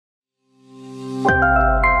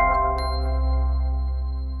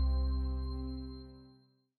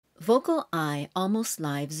VocalEye Almost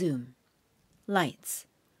Live Zoom. Lights.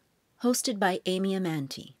 Hosted by Amy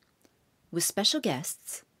Amantea. With special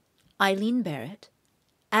guests Eileen Barrett,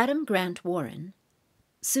 Adam Grant Warren,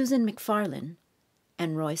 Susinn McFarlen,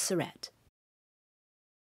 and Roy Surette.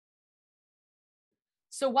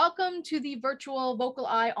 So welcome to the virtual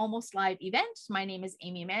VocalEye Almost Live event. My name is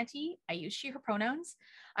Amy Amantea. I use she, her pronouns.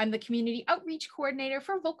 I'm the community outreach coordinator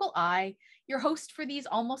for VocalEye, your host for these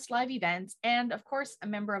almost live events, and of course, a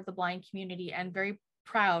member of the blind community, and very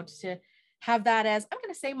proud to have that as, I'm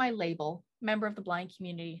going to say, my label, member of the blind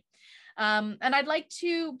community. And I'd like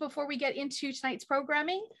to, before we get into tonight's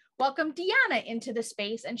programming, welcome Deanna into the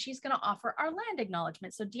space, and she's going to offer our land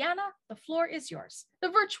acknowledgement. So Deanna, the floor is yours. The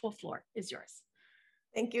virtual floor is yours.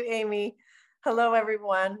 Thank you, Amy. Hello,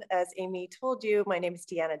 everyone. As Amy told you, my name is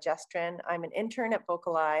Deanna Jestrin. I'm an intern at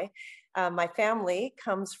VocalEye. My family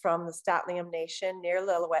comes from the Statliam Nation near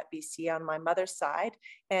Lillooet, BC on my mother's side,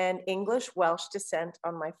 and English-Welsh descent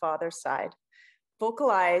on my father's side.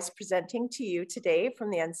 VocalEye is presenting to you today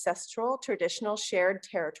from the ancestral traditional shared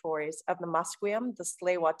territories of the Musqueam, the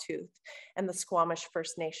Tsleil-Waututh, and the Squamish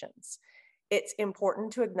First Nations. It's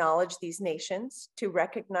important to acknowledge these nations, to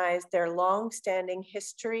recognize their long-standing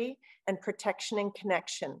history and protection and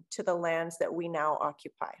connection to the lands that we now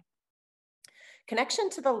occupy. Connection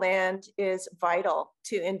to the land is vital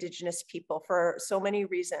to Indigenous people for so many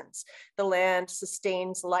reasons. The land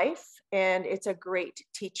sustains life, and it's a great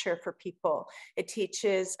teacher for people. It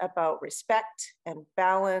teaches about respect and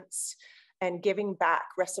balance and giving back,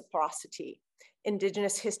 reciprocity.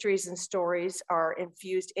 Indigenous histories and stories are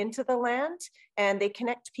infused into the land, and they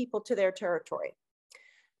connect people to their territory.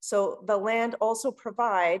 So the land also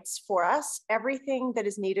provides for us everything that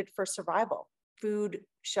is needed for survival: food,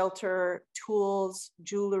 shelter, tools,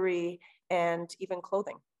 jewelry, and even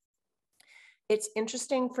clothing. It's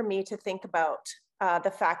interesting for me to think about the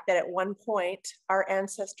fact that at one point, our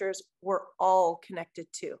ancestors were all connected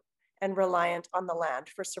to and reliant on the land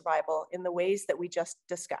for survival in the ways that we just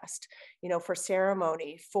discussed, you know, for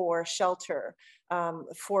ceremony, for shelter,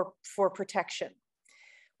 for protection.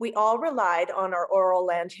 We all relied on our oral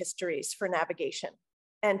land histories for navigation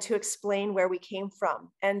and to explain where we came from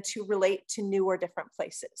and to relate to new or different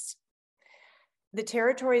places. The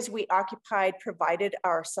territories we occupied provided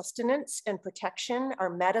our sustenance and protection, our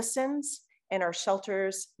medicines, and our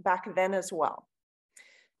shelters back then as well.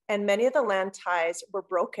 And many of the land ties were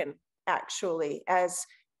broken, actually, as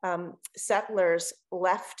settlers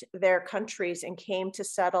left their countries and came to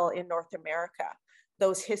settle in North America.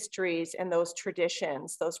 Those histories and those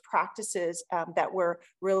traditions, those practices that were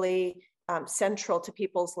really central to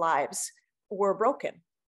people's lives were broken.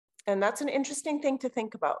 And that's an interesting thing to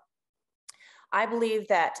think about. I believe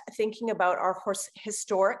that thinking about our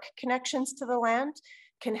historic connections to the land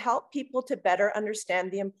can help people to better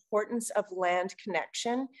understand the importance of land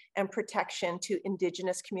connection and protection to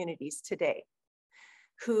Indigenous communities today,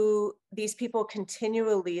 who these people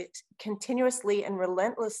continuously and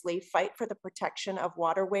relentlessly fight for the protection of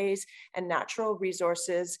waterways and natural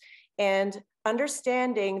resources, and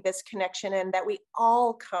understanding this connection and that we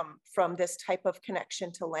all come from this type of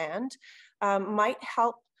connection to land might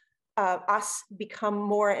help us become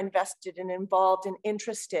more invested and involved and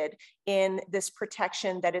interested in this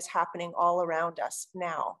protection that is happening all around us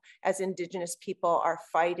now, as Indigenous people are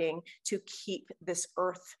fighting to keep this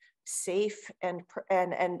earth safe and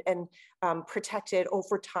protected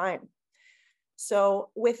over time. So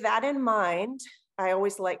with that in mind, I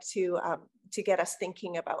always like to get us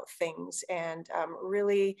thinking about things and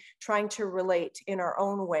really trying to relate in our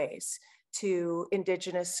own ways to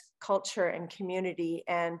Indigenous culture and community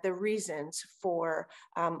and the reasons for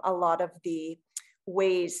a lot of the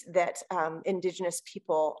ways that Indigenous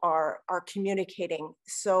people are communicating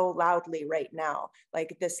so loudly right now.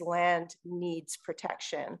 Like, this land needs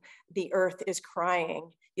protection. The earth is crying.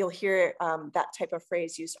 You'll hear that type of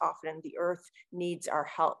phrase used often: the earth needs our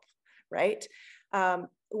help, right?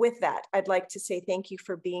 With that, I'd like to say thank you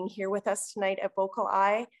for being here with us tonight at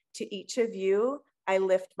VocalEye. To each of you, I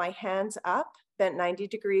lift my hands up, bent 90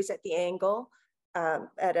 degrees at the angle,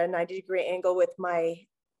 at a 90-degree angle with my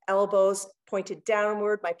elbows pointed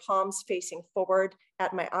downward, my palms facing forward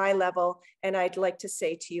at my eye level. And I'd like to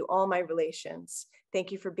say to you, all my relations,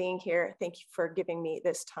 thank you for being here. Thank you for giving me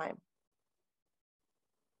this time.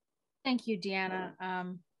 Thank you, Deanna.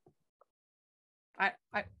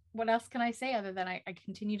 What else can I say other than I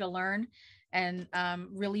continue to learn and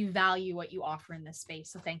really value what you offer in this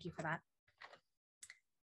space. So thank you for that.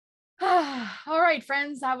 All right,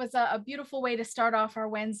 friends, that was a beautiful way to start off our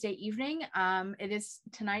Wednesday evening.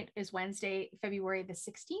 Tonight is Wednesday, February the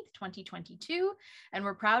 16th, 2022, and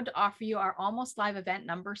we're proud to offer you our Almost Live event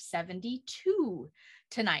number 72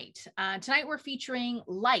 tonight. Tonight we're featuring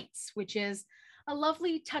Lights, which is a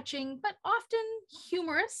lovely, touching, but often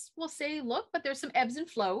humorous, we'll say, look, but there's some ebbs and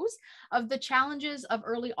flows of the challenges of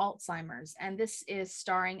early Alzheimer's. And this is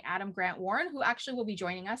starring Adam Grant Warren, who actually will be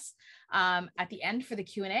joining us at the end for the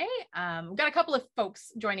Q&A. We've got a couple of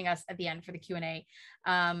folks joining us at the end for the Q&A,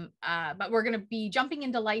 but we're going to be jumping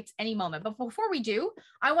into Lights any moment. But before we do,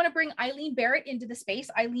 I want to bring Eileen Barrett into the space.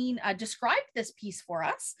 Eileen described this piece for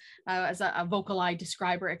us as a VocalEye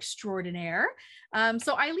describer extraordinaire.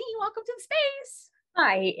 So Eileen, welcome to the space.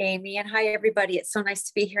 Hi, Amy, and hi, everybody. It's so nice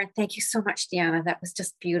to be here. And thank you so much, Deanna. That was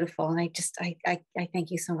just beautiful. And I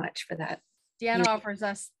thank you so much for that. Deanna offers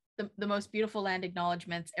us the most beautiful land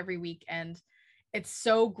acknowledgements every week. And it's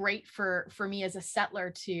so great for me as a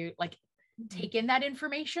settler to like take in that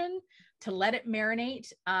information, to let it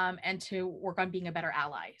marinate, and to work on being a better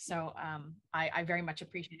ally. So I very much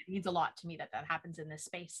appreciate it. It means a lot to me that happens in this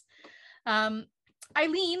space.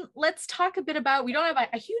 Eileen, let's talk a bit about, we don't have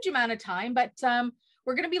a huge amount of time, but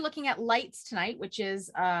we're going to be looking at Lights tonight, which is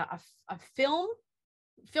a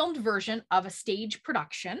filmed version of a stage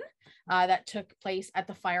production that took place at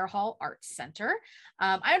the Fire Hall Arts Center.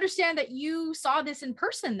 I understand that you saw this in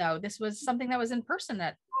person, though. This was something that was in person.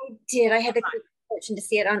 I did. I had the fortune to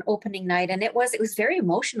see it on opening night, and it was very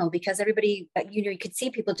emotional because everybody, you could see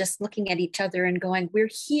people just looking at each other and going, we're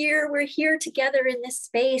here together in this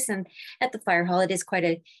space. And at the Fire Hall, it is quite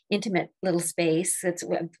an intimate little space. It's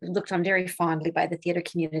looked on very fondly by the theater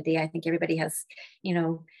community. I think everybody has,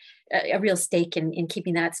 a real stake in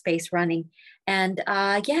keeping that space running. And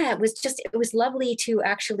it was lovely to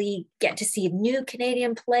actually get to see a new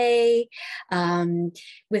Canadian play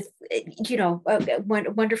with, a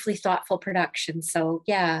wonderfully thoughtful production. So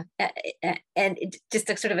yeah, and just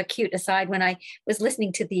a sort of a cute aside, when I was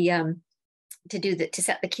listening to the to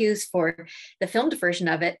set the cues for the filmed version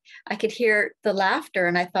of it, I could hear the laughter,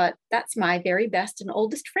 and I thought, that's my very best and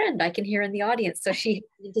oldest friend I can hear in the audience. So she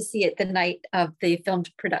had to see it the night of the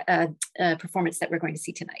filmed performance that we're going to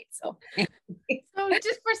see tonight. So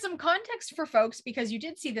just for some context for folks, because you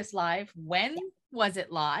did see this live, when was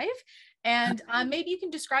it live? And maybe you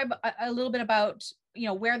can describe a little bit about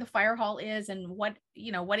where the Fire Hall is and what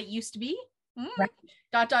it used to be. Right.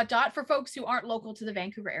 For folks who aren't local to the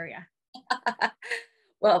Vancouver area.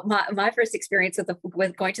 Well, my first experience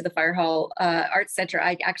with going to the Fire Hall Arts Center,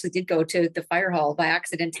 I actually did go to the Fire Hall by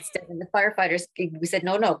accident instead. And the firefighters, we said,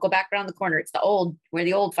 no, go back around the corner. It's where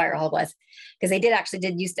the old Fire Hall was, because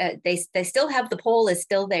they still have, the pole is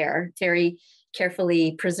still there, very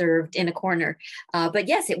carefully preserved in a corner. But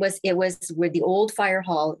yes, it was where the old Fire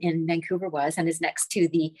Hall in Vancouver was, and is next to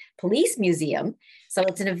the police museum. So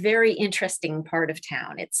it's in a very interesting part of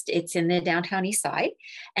town. It's in the downtown east side,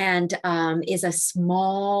 and is a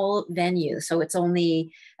small venue. So it's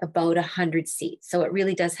only about 100 seats. So it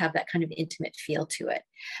really does have that kind of intimate feel to it.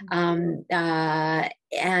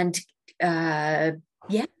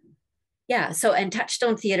 Yeah. So, and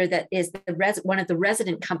Touchstone Theatre, that is one of the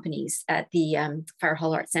resident companies at the Fire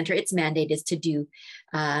Hall Arts Center, its mandate is to do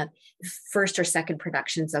first or second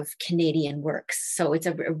productions of Canadian works. So it's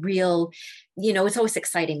a real, it's always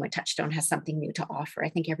exciting when Touchstone has something new to offer. I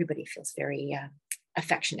think everybody feels very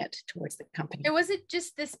affectionate towards the company. Was it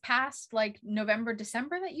just this past November,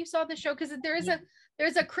 December that you saw the show? Because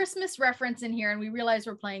there's a Christmas reference in here, and we realize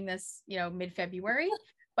we're playing this, mid-February.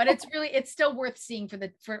 But it's still worth seeing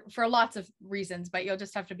for lots of reasons, but you'll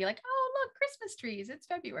just have to be like, oh, look, Christmas trees, it's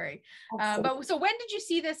February. So when did you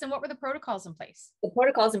see this, and what were the protocols in place? The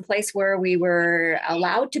protocols in place were we were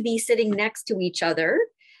allowed to be sitting next to each other,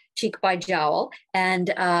 cheek by jowl,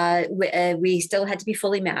 and we still had to be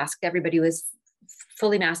fully masked. Everybody was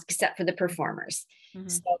fully masked except for the performers. Mm-hmm.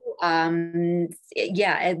 So and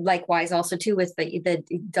likewise also too with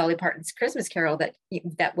the Dolly Parton's Christmas Carol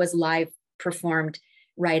that was live performed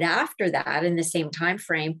right after that in the same time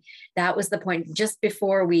frame. That was the point just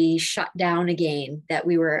before we shut down again, that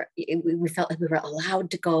we felt like we were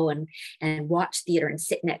allowed to go and watch theater and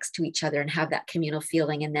sit next to each other and have that communal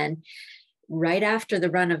feeling. And then right after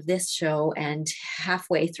the run of this show and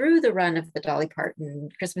halfway through the run of the Dolly Parton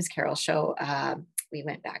Christmas Carol show, we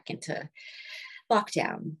went back into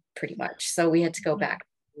lockdown pretty much. So we had to go back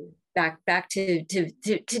to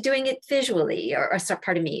doing it visually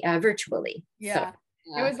virtually. Yeah. So,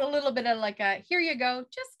 it was a little bit of here you go,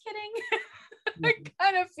 just kidding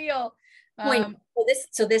kind of feel.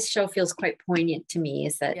 So this show feels quite poignant to me,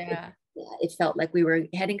 is that it felt like we were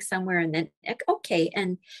heading somewhere, and then, okay.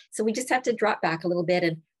 And so we just have to drop back a little bit,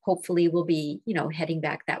 and hopefully we'll be, heading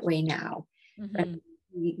back that way now. Mm-hmm.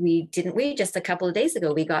 We just a couple of days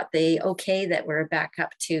ago, we got the okay that we're back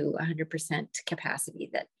up to 100% capacity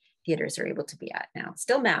that theaters are able to be at now.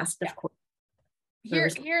 Still masked, of course. Here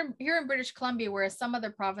in British Columbia, whereas some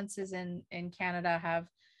other provinces in Canada have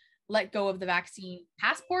let go of the vaccine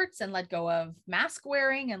passports and let go of mask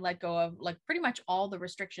wearing and let go of like pretty much all the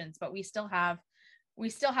restrictions, but we still have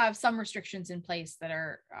some restrictions in place that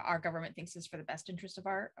our government thinks is for the best interest of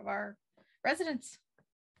our residents.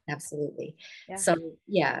 Absolutely. Yeah. So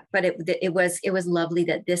yeah, but it was lovely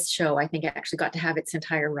that this show, I think, actually got to have its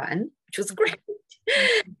entire run, which was great.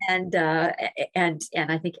 And I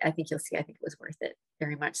think you'll see, I think it was worth it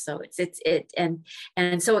very much. So it's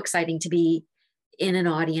so exciting to be in an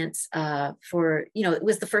audience for, it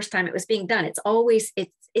was the first time it was being done. It's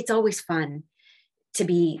always fun to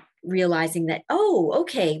be realizing that, oh,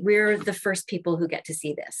 okay, we're the first people who get to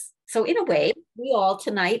see this. So in a way, we all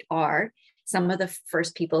tonight are some of the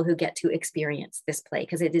first people who get to experience this play,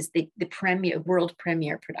 because it is the world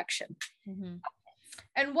premiere production. Mm-hmm.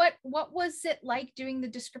 And what was it like doing the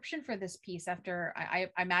description for this piece? After I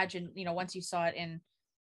imagine, once you saw it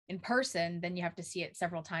in person, then you have to see it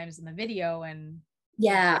several times in the video and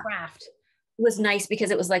craft. It was nice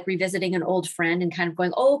because it was like revisiting an old friend and kind of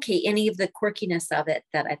going, oh, okay, any of the quirkiness of it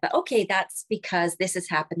that I thought, okay, that's because this is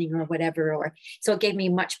happening or whatever. Or so it gave me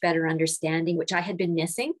much better understanding, which I had been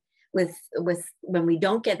missing with when we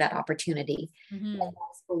don't get that opportunity. Mm-hmm.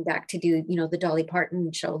 Going back to do, the Dolly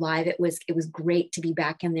Parton show live, it was great to be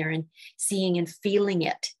back in there and seeing and feeling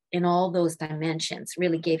it in all those dimensions.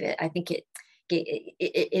 Really gave it, I think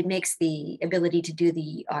it makes the ability to do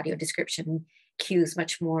the audio description cues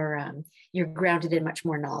much more, you're grounded in much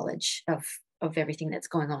more knowledge of everything that's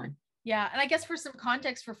going on. Yeah, and I guess for some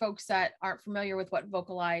context for folks that aren't familiar with what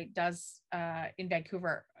VocalEye does in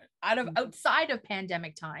Vancouver, outside of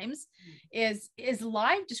pandemic times, is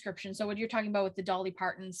live description. So what you're talking about with the Dolly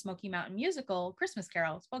Parton Smoky Mountain musical,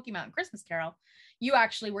 Smoky Mountain Christmas Carol, you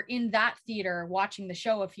actually were in that theater watching the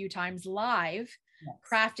show a few times live, yes,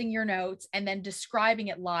 crafting your notes and then describing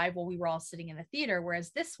it live while we were all sitting in the theater.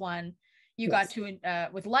 Whereas this one, you yes, got to,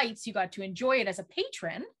 with lights, you got to enjoy it as a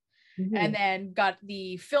patron. Mm-hmm. And then got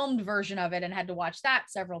the filmed version of it and had to watch that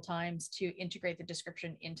several times to integrate the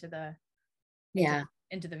description into the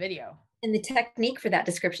video. And the technique for that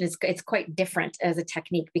description it's quite different as a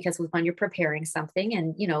technique, because when you're preparing something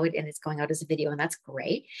and and it's going out as a video, and that's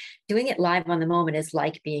great. Doing it live on the moment is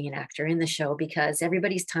like being an actor in the show, because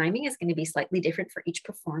everybody's timing is going to be slightly different for each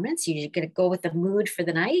performance. You're going to go with the mood for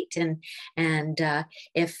the night, and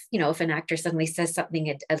if an actor suddenly says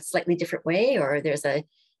something a slightly different way, or there's a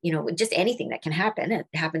just anything that can happen. It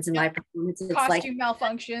happens in live performances. Costume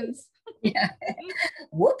malfunctions. Yeah.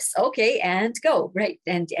 Whoops. Okay. And go. Right.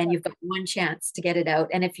 And you've got one chance to get it out.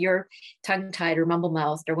 And if you're tongue-tied or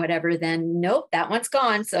mumble-mouthed or whatever, then nope, that one's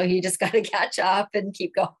gone. So you just got to catch up and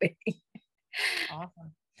keep going.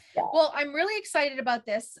 Awesome. Yeah. Well, I'm really excited about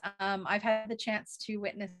this. I've had the chance to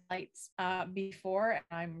witness Lights before, and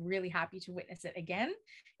I'm really happy to witness it again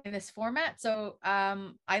in this format. So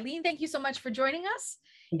Eileen, thank you so much for joining us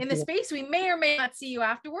in the space. We may or may not see you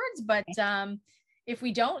afterwards, but if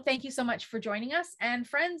we don't, thank you so much for joining us. And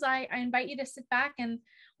friends, I invite you to sit back and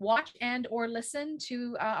watch and or listen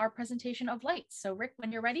to our presentation of Lights. So Rick,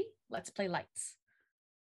 when you're ready, let's play Lights.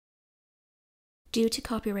 Due to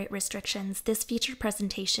copyright restrictions, this feature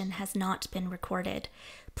presentation has not been recorded.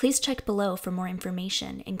 Please check below for more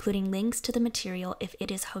information, including links to the material if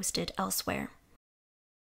it is hosted elsewhere.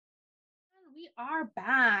 We are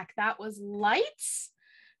back. That was Lights.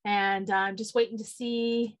 And I'm just waiting to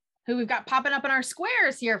see who we've got popping up in our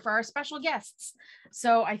squares here for our special guests.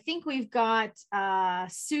 So I think we've got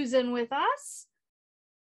Susinn with us.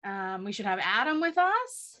 We should have Adam with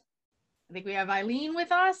us. I think we have Eileen with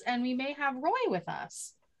us, and we may have Roy with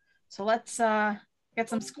us. So let's get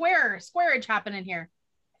some squareage happening here.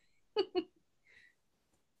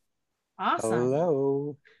 Awesome.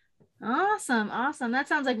 Hello. Awesome. That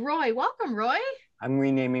sounds like Roy. Welcome, Roy. I'm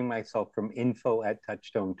renaming myself from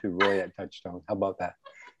info@Touchstone to Roy@Touchstone. How about that?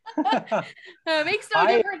 Makes no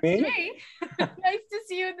difference to me. Nice to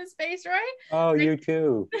see you in the space, right? Oh, you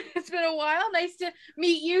too. It's been a while. Nice to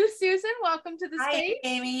meet you, Susinn. Welcome to the space. Hi,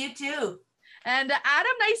 Amy, you too. And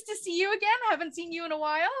Adam, nice to see you again. Haven't seen you in a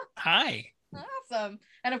while. Hi. Awesome.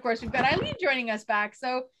 And of course, we've got Eileen joining us back.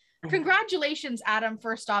 So congratulations, Adam,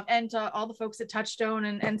 first off, and to all the folks at Touchstone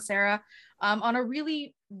and Sarah on a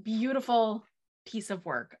really beautiful piece of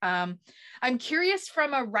work. I'm curious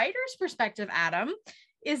from a writer's perspective, Adam,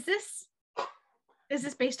 is this is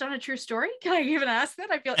this based on a true story? Can I even ask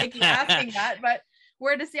that? I feel icky asking that, but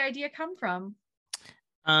where does the idea come from?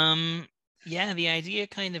 Yeah, the idea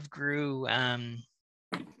kind of grew.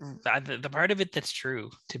 The part of it that's true,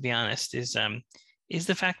 to be honest, is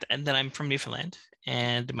the fact that I'm from Newfoundland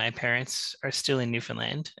and my parents are still in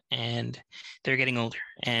Newfoundland and they're getting older.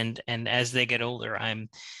 And as they get older,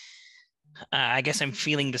 I guess I'm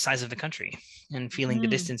feeling the size of the country and feeling the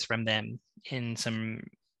distance from them in some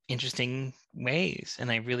interesting ways.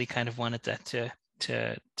 And I really kind of wanted that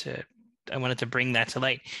I wanted to bring that to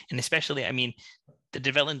light. And especially, I mean, the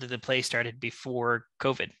development of the play started before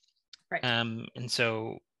COVID. Right. And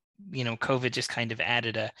so, you know, COVID just kind of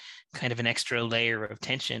added a kind of an extra layer of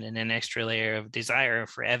tension and an extra layer of desire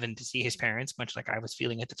for Evan to see his parents, much like I was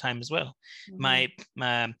feeling at the time as well. My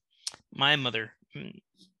mother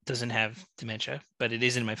doesn't have dementia, but it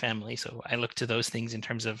is in my family. So I look to those things in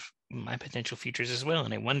terms of my potential futures as well.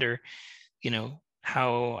 And I wonder, you know,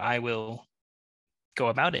 how I will go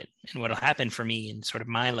about it and what'll happen for me in sort of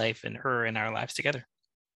my life and her and our lives together.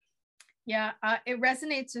 Yeah, it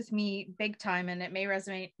resonates with me big time, and it may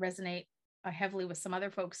resonate heavily with some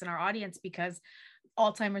other folks in our audience, because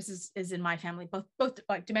Alzheimer's is in my family, both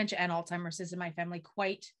like dementia and Alzheimer's is in my family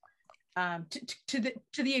quite to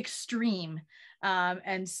the extreme,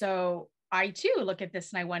 and so I too look at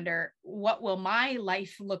this and I wonder, what will my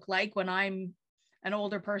life look like when I'm an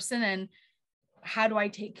older person, and how do I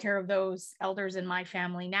take care of those elders in my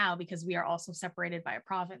family now, because we are also separated by a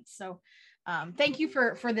province. So thank you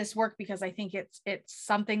for this work, because I think it's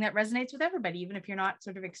something that resonates with everybody, even if you're not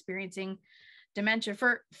sort of experiencing dementia.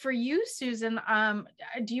 For you, Susinn,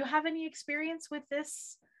 do you have any experience with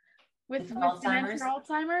this, with dementia or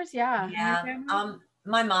Alzheimer's? Yeah.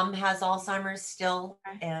 My mom has Alzheimer's still,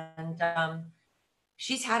 and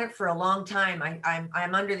she's had it for a long time.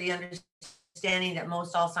 I'm under the understanding that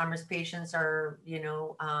most Alzheimer's patients are,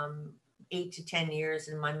 8 to 10 years,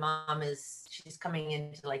 and my mom she's coming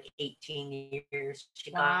into like 18 years. She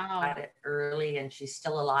got it early and she's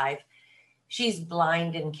still alive. She's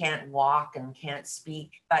blind and can't walk and can't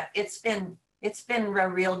speak, but it's been a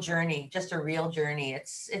real journey, just a real journey.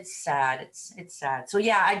 It's sad. It's sad. So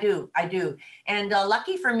yeah, I do. And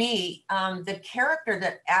lucky for me, the character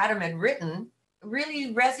that Adam had written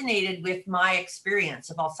really resonated with my experience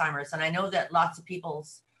of Alzheimer's. And I know that lots of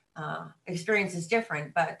people's experience is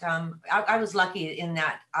different, but I was lucky in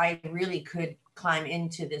that I really could climb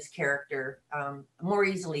into this character more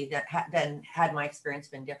easily than had my experience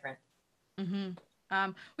been different.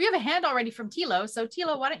 Mm-hmm. We have a hand already from Tilo. So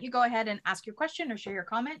Tilo, why don't you go ahead and ask your question or share your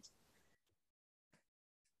comment?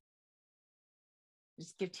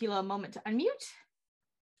 Just give Tilo a moment to unmute.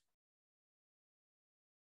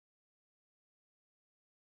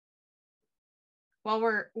 While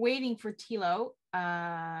we're waiting for Tilo,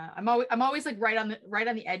 I'm always like right on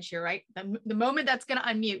the edge here, right? The moment that's gonna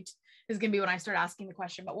unmute is gonna be when I start asking the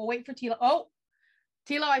question. But we'll wait for Tilo. Oh,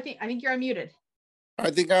 Tilo, I think you're unmuted. I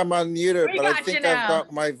think I'm unmuted, but I think I've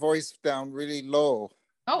got my voice down really low.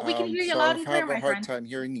 Oh, we can hear you loud and clear, my friend. I have a hard time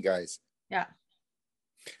hearing you guys. Yeah.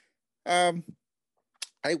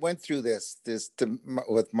 I went through this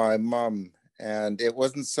with my mom, and it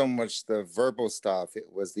wasn't so much the verbal stuff,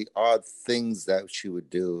 it was the odd things that she would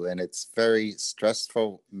do, and it's very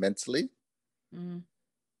stressful mentally. Mm-hmm.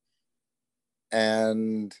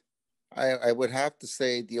 And I would have to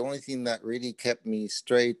say the only thing that really kept me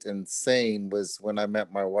straight and sane was when I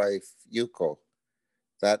met my wife, Yuko.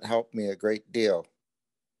 That helped me a great deal.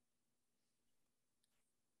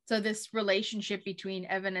 So this relationship between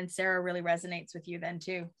Evan and Sarah really resonates with you then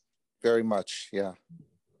too? Very much, yeah.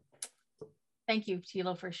 Thank you,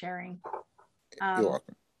 Tilo, for sharing. You're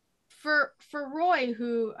welcome. For Roy,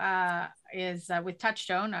 who is with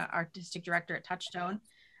Touchstone, artistic director at Touchstone,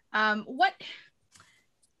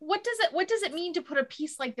 what does it mean to put a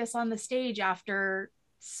piece like this on the stage after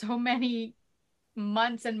so many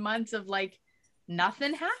months and months of like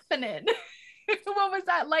nothing happening? What was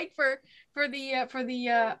that like for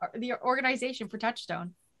the organization, for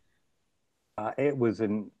Touchstone? It was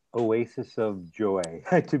an oasis of joy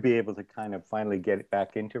to be able to kind of finally get it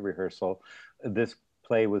back into rehearsal. This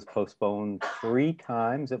play was postponed 3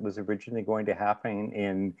 times. It was originally going to happen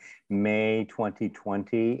in May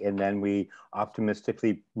 2020, and then we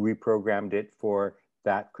optimistically reprogrammed it for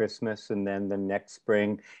that Christmas and then the next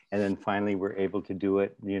spring, and then finally we're able to do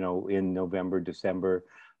it, in November, December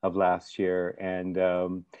of last year.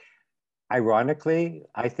 And ironically,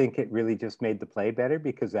 I think it really just made the play better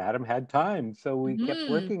because Adam had time. So we kept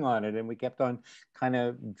working on it, and we kept on kind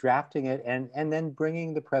of drafting it and then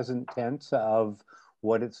bringing the present tense of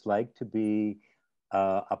what it's like to be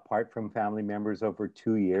apart from family members over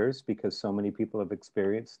 2 years, because so many people have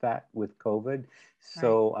experienced that with COVID.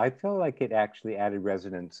 So I feel like it actually added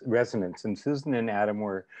resonance. And Susinn and Adam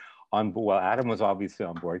were on board. Well, Adam was obviously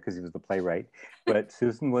on board because he was the playwright, but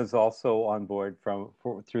Susinn was also on board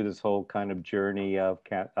through this whole kind of journey of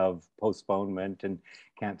postponement and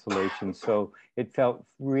cancellation. So it felt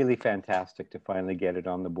really fantastic to finally get it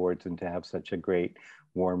on the boards and to have such a great,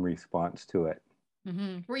 warm response to it.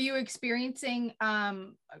 Mm-hmm. Were you experiencing,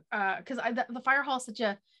 because the Fire Hall is such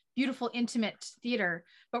a beautiful, intimate theater,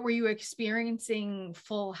 but were you experiencing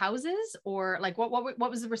full houses, or like what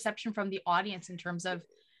was the reception from the audience in terms of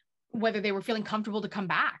whether they were feeling comfortable to come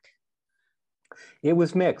back? It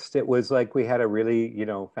was mixed. It was like we had a really,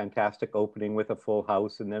 fantastic opening with a full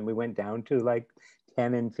house, and then we went down to like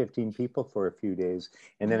 10 and 15 people for a few days,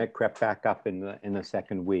 and then it crept back up in the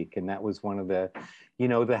second week. And that was one of the,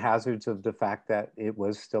 the hazards of the fact that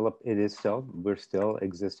we're still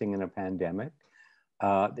existing in a pandemic.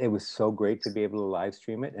 It was so great to be able to live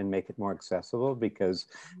stream it and make it more accessible, because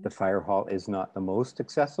the Fire Hall is not the most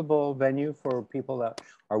accessible venue for people that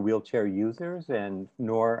are wheelchair users, and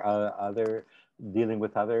nor dealing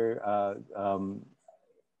with other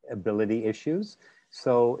ability issues.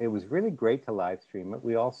 So it was really great to live stream it.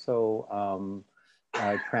 We also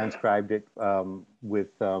transcribed it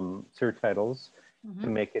with surtitles to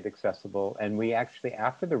make it accessible. And we actually,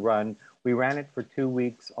 after the run, we ran it for 2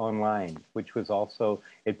 weeks online, which was also,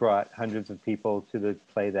 it brought hundreds of people to the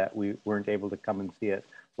play that we weren't able to come and see it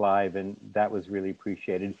live, and that was really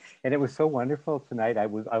appreciated. And it was so wonderful tonight. I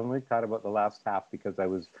only thought about the last half because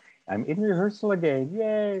I'm in rehearsal again,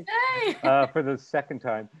 yay! For the second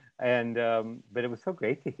time. And but it was so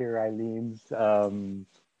great to hear Eileen's the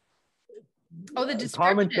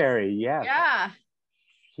commentary. Yeah.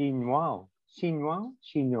 Chinois.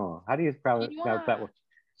 How do you pronounce that one?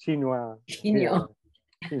 Chinois.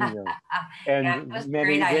 And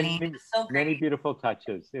many beautiful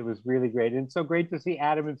touches. It was really great, and so great to see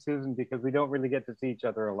Adam and Susinn, because we don't really get to see each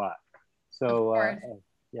other a lot. So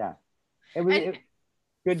it was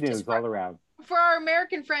good news all around. For our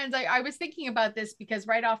American friends, I was thinking about this because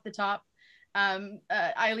right off the top,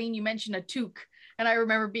 Eileen, you mentioned a toque. And I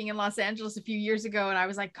remember being in Los Angeles a few years ago, and I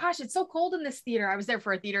was like, gosh, it's so cold in this theater. I was there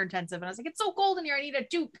for a theater intensive, and I was like, it's so cold in here, I need a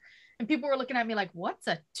toque. And people were looking at me like, what's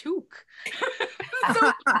a toque?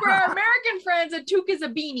 So for our American friends, a toque is a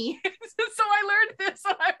beanie. So I learned this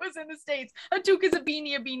when I was in the States. A toque is a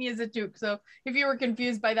beanie is a toque. So if you were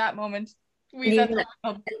confused by that moment, even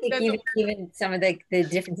some of the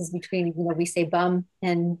differences between, we say bum,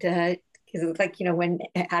 and because it's like, when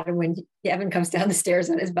Evan comes down the stairs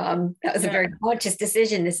on his bum, that was a very conscious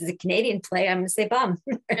decision. This is a Canadian play, I'm going to say bum.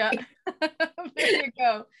 Yeah. There you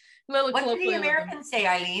go. What do the Americans say,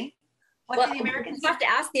 Eileen? What do the Americans say? You have to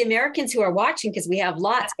ask the Americans who are watching, because we have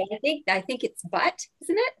lots, but I think it's butt,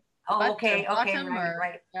 isn't it? Oh, butt, okay,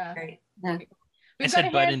 right. Yeah. Great. Yeah. I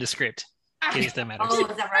said butt in the script. In case that matters. Oh,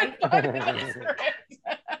 is that right?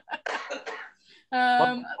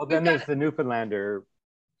 Well, then there's the Newfoundlander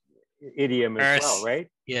idiom as well, right?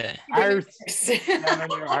 Yeah. Arse. Down on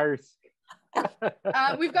your arse.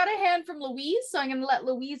 We've got a hand from Louise, so I'm going to let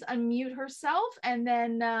Louise unmute herself, and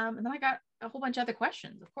then I got a whole bunch of other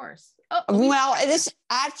questions, of course. Well, it is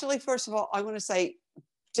actually, first of all, I want to say,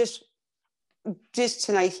 just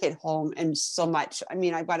tonight hit home, and so much. I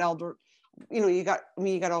mean, I've got older, you got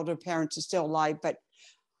older parents who are still alive, but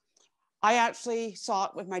I actually saw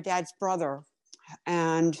it with my dad's brother,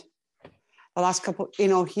 and the last couple,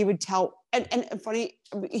 he would tell, and funny,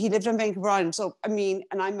 he lived on Vancouver Island, so, and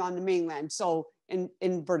I'm on the mainland, so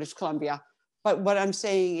in British Columbia. But what I'm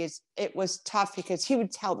saying is it was tough because he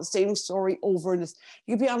would tell the same story over and this.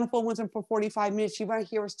 You'd be on the phone with him for 45 minutes. You might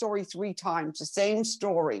hear a story 3 times, the same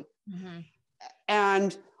story. Mm-hmm.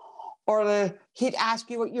 And, he'd ask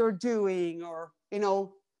you what you're doing, or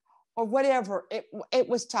whatever. It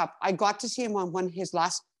was tough. I got to see him on his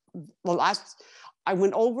last, I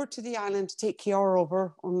went over to the island to take Kiara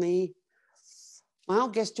over only, I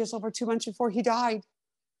guess just over 2 months before he died.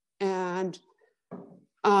 And,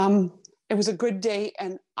 it was a good day,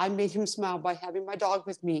 and I made him smile by having my dog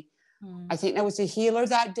with me. I think that was a healer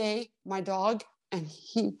that day, my dog. And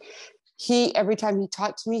he every time he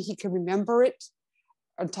talked to me, he could remember it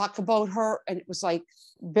and talk about her. And it was like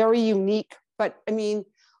very unique. But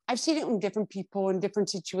I've seen it in different people in different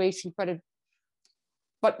situations.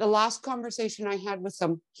 But the last conversation I had with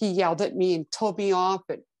him, he yelled at me and told me off.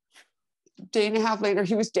 And a day and a half later,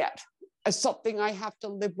 he was dead. As something I have to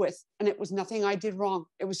live with. And it was nothing I did wrong.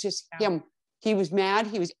 It was just him. He was mad.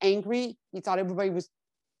 He was angry. He thought everybody was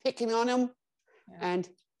picking on him. Yeah. And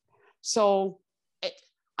so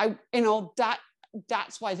that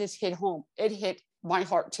that's why this hit home. It hit my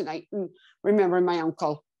heart tonight. And remembering my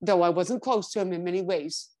uncle, though I wasn't close to him in many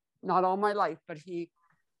ways, not all my life, but he,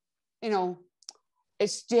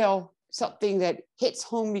 it's still something that hits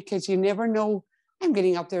home because you never know. I'm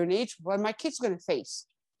getting up there in age. What are my kids going to face?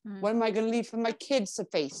 What am I going to leave for my kids to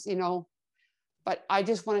face? But I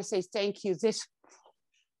just want to say thank you.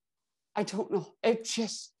 I don't know. It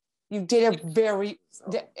just, you did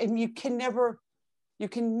and you can never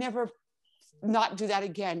not do that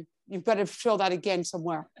again. You've got to show that again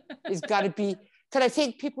somewhere. It's got to be, because I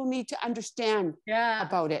think people need to understand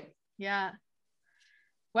about it. Yeah.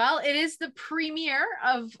 Well, it is the premiere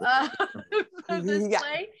of this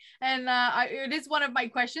play, and it is one of my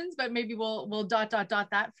questions, but maybe we'll dot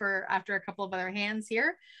that for after a couple of other hands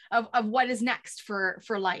here of what is next for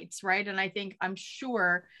Lights, right? And I'm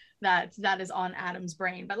sure that is on Adam's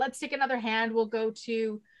brain. But let's take another hand. We'll go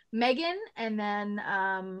to Megan, and then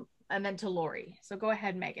to Lori. So go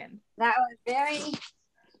ahead, Megan. That was very,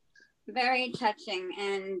 very touching,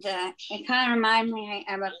 and it kind of reminded me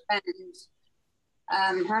of a friend.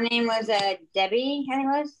 Her name was Debbie, I think it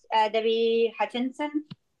was Debbie Hutchinson.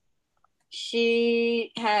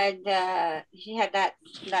 She had that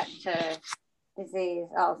disease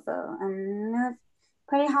also, and it was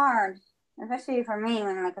pretty hard, especially for me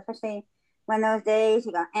especially when those days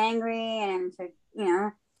she got angry, and she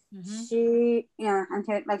she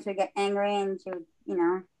would get angry, and she would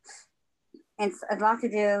it's a lot to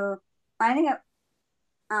do. I think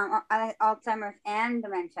Alzheimer's and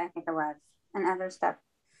dementia, I think it was, and other stuff,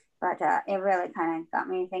 but it really kind of got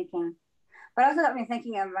me thinking. But also got me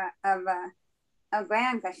thinking of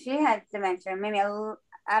Graham, because she had dementia. Maybe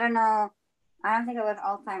I don't know. I don't think it was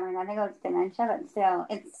Alzheimer's. I think it was dementia, but still,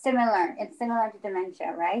 it's similar. It's similar to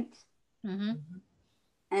dementia, right? Mm-hmm.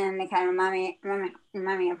 And they kind of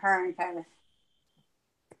remind me of her, and kind of.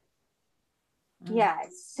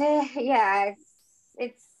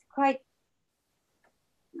 It's quite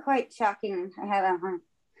shocking.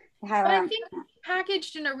 But I think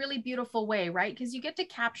packaged in a really beautiful way, right? Because you get to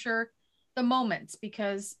capture the moments,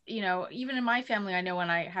 because even in my family, I know when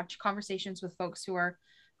I have conversations with folks who are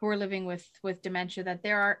living with dementia, that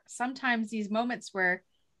there are sometimes these moments where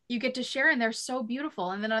you get to share, and they're so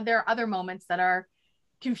beautiful, and then there are other moments that are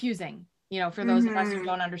confusing, for those of us who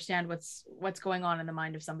don't understand what's going on in the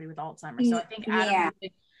mind of somebody with Alzheimer's. So I think Adam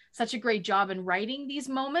did such a great job in writing these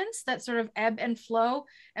moments that sort of ebb and flow.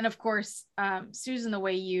 And of course, Susinn, the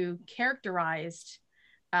way you characterized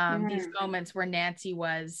these moments where Nancy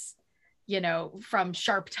was, from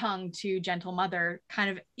sharp tongue to gentle mother,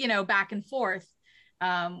 kind of, back and forth,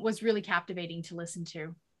 was really captivating to listen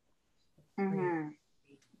to. Mm-hmm.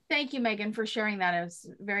 Thank you, Megan, for sharing that. It was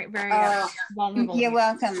very, very vulnerable. You're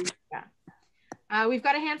welcome. Yeah. We've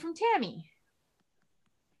got a hand from Tammy.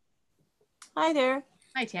 Hi there.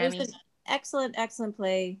 Hi, Tammy. It was an excellent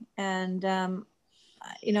play, and I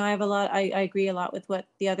have I agree a lot with what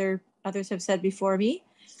the others have said before me.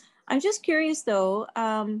 I'm just curious though,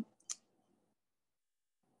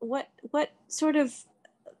 what sort of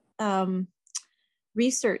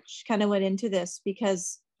research kind of went into this,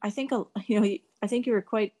 because I think you were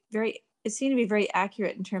it seemed to be very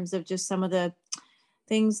accurate in terms of just some of the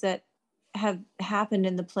things that have happened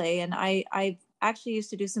in the play. And I actually used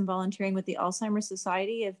to do some volunteering with the Alzheimer's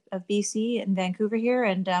Society of BC in Vancouver here.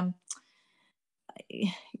 And a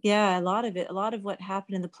lot of what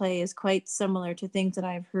happened in the play is quite similar to things that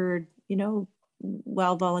I've heard,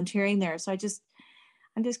 while volunteering there. So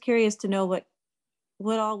I'm just curious to know what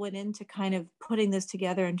all went into kind of putting this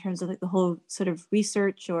together in terms of the whole sort of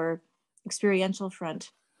research or experiential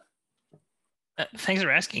front. Thanks for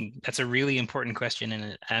asking. That's a really important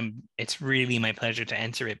question, and it's really my pleasure to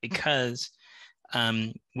answer it, because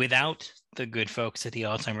without the good folks at the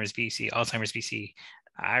Alzheimer's BC,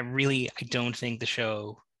 I don't think the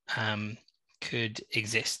show could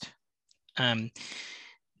exist.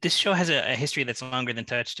 This show has a history that's longer than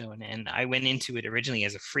Touchstone, and I went into it originally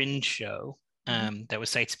as a fringe show that was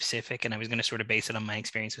site specific, and I was going to sort of base it on my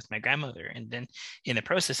experience with my grandmother. And then in the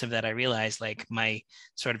process of that, I realized my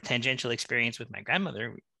sort of tangential experience with my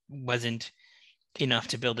grandmother wasn't enough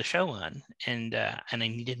to build a show on, and I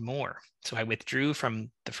needed more. So I withdrew from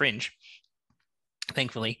the fringe,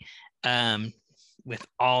 thankfully, with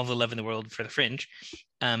all the love in the world for the fringe.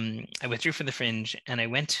 I withdrew from the fringe, and I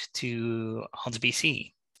went to Alts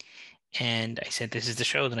BC, and I said, this is the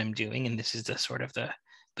show that I'm doing, and this is the sort of the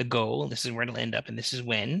goal, this is where it'll end up, and this is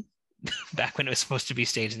when, back when it was supposed to be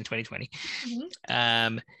staged in 2020.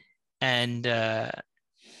 And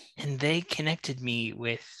they connected me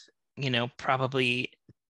with, probably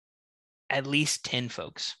at least 10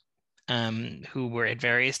 folks who were at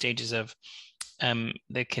various stages of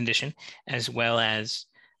the condition, as well as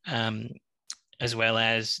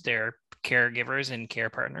their caregivers and care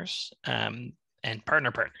partners, and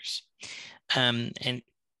partners. And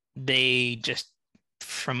they just,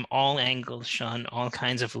 from all angles, shone all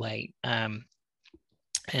kinds of light. And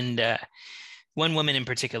one woman in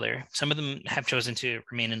particular, some of them have chosen to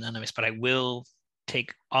remain anonymous, but I will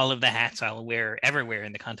take all of the hats I'll ever wear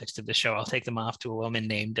in the context of the show. I'll take them off to a woman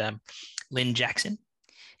named Lynn Jackson.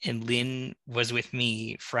 And Lynn was with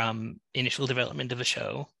me from initial development of the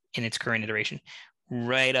show in its current iteration,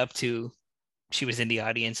 right up to she was in the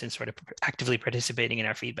audience and sort of actively participating in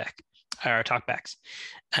our talkbacks.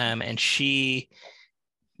 And she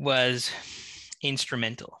was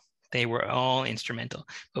instrumental. They were all instrumental.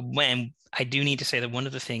 But when I do need to say that one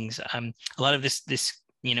of the things, a lot of this,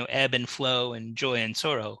 ebb and flow and joy and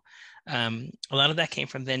sorrow, a lot of that came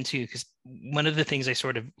from then too, because one of the things I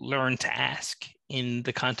sort of learned to ask in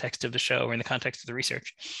the context of the show or in the context of the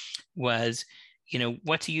research was,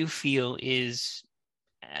 what do you feel is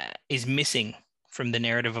missing from the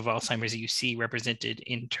narrative of Alzheimer's that you see represented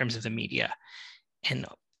in terms of the media? And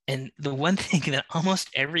the one thing that almost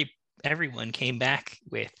everyone came back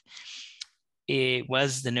with, it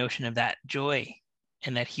was the notion of that joy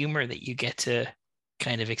and that humor that you get to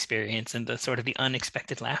kind of experience, and the sort of the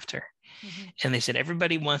unexpected laughter. Mm-hmm. And they said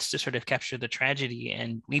everybody wants to sort of capture the tragedy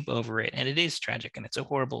and weep over it, and it is tragic and it's a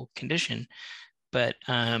horrible condition, but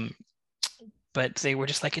they were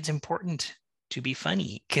just like, it's important to be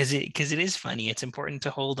funny because it is funny. It's important to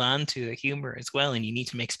hold on to the humor as well, and you need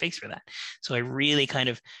to make space for that. So I really kind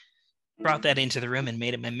of brought that into the room and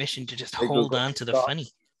made it my mission to just hold on to the funny.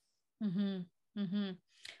 Mm-hmm. Mm-hmm.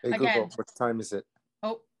 Hey Google, what time is it?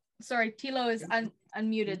 Oh, sorry, Tilo is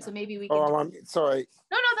unmuted, so maybe we can. Oh, I'm sorry.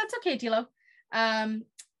 No, that's okay, Tilo.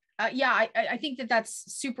 I think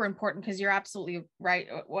that's super important, because you're absolutely right.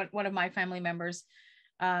 One of my family members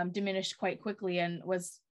diminished quite quickly and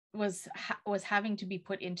was having to be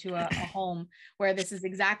put into a home where this is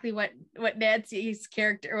exactly what Nancy's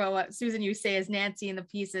character, well, what Susinn, you say as Nancy in the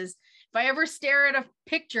piece is, if I ever stare at a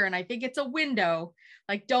picture and I think it's a window,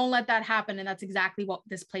 like, don't let that happen. And that's exactly what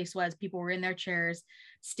this place was. People were in their chairs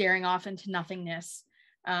staring off into nothingness.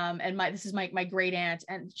 And this is my great aunt,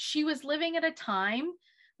 and she was living at a time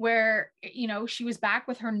where, she was back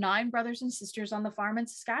with her 9 brothers and sisters on the farm in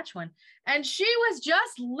Saskatchewan, and she was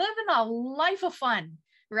just living a life of fun,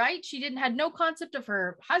 right? She had no concept of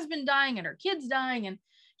her husband dying and her kids dying, and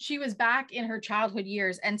she was back in her childhood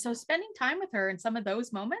years. And so spending time with her in some of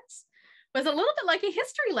those moments was a little bit like a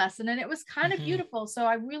history lesson, and it was kind of beautiful. So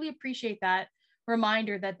I really appreciate that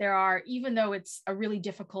reminder that there are, even though it's a really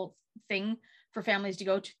difficult thing for families to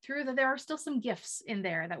go through, that there are still some gifts in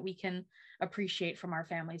there that we can appreciate from our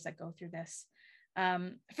families that go through this.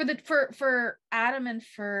 For Adam and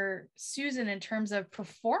for Susinn, in terms of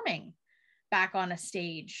performing back on a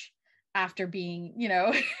stage after being,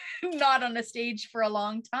 not on a stage for a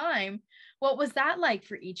long time, what was that like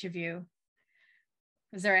for each of you?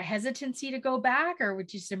 Was there a hesitancy to go back, or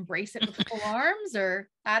would you just embrace it with full arms? Or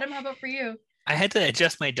Adam, how about for you? I had to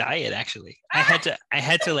adjust my diet, actually. I had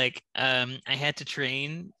to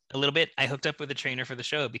train a little bit. I hooked up with a trainer for the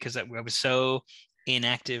show because I was so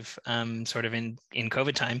inactive, sort of in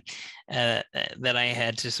COVID time, that I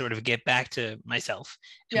had to sort of get back to myself.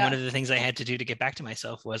 And one of the things I had to do to get back to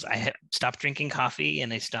myself was I had stopped drinking coffee,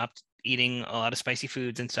 and I stopped eating a lot of spicy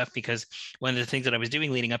foods and stuff, because one of the things that I was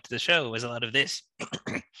doing leading up to the show was a lot of this.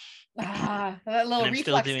 That little I'm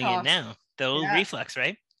still doing it now. The old reflux,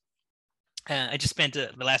 right? I just spent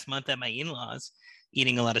the last month at my in-laws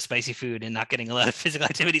eating a lot of spicy food and not getting a lot of physical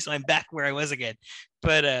activity, so I'm back where I was again.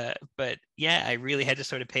 But yeah, I really had to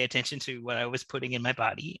sort of pay attention to what I was putting in my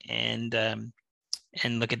body and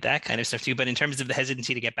look at that kind of stuff too. But in terms of the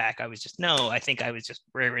hesitancy to get back, I think I was just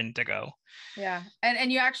raring to go. Yeah.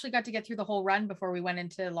 And you actually got to get through the whole run before we went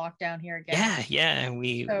into lockdown here again. Yeah.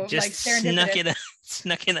 We just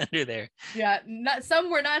snuck in under there. Yeah. Some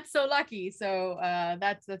were not so lucky. So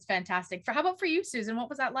that's fantastic. How about for you, Susinn? What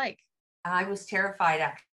was that like? I was terrified,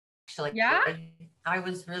 actually. Yeah. I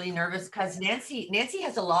was really nervous because Nancy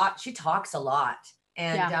has a lot. She talks a lot.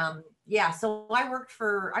 And so I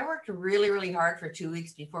worked really, really hard for 2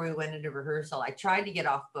 weeks before we went into rehearsal. I tried to get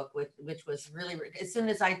off book, which was really, as soon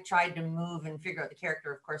as I tried to move and figure out the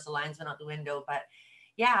character, of course, the lines went out the window. But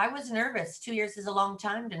yeah, I was nervous. 2 years is a long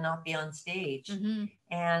time to not be on stage. Mm-hmm.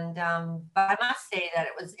 And, but I must say that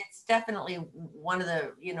it's definitely one of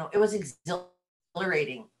the, it was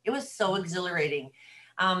exhilarating. It was so exhilarating.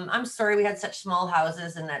 I'm sorry we had such small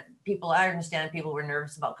houses and that I understand people were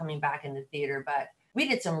nervous about coming back in the theater, but we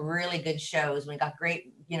did some really good shows. We got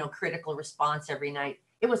great, critical response every night.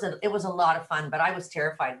 it was a lot of fun, but I was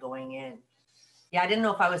terrified going in. Yeah, I didn't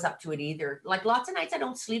know if I was up to it either. Like lots of nights I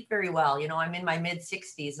don't sleep very well. You know, I'm in my mid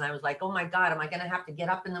 60s and I was like, oh my God, am I going to have to get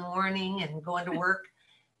up in the morning and go into work?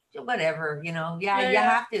 Whatever, you know. Yeah, you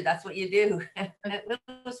have to. That's what you do. It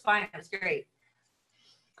was fine. It was great.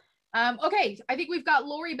 Okay, I think we've got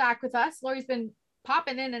Lori back with us. Lori's been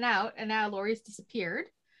popping in and out, and now Lori's disappeared.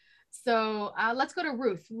 So let's go to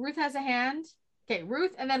Ruth. Ruth has a hand. Okay,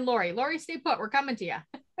 Ruth, and then Lori. Lori, stay put. We're coming to you.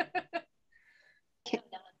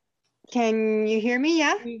 Can you hear me?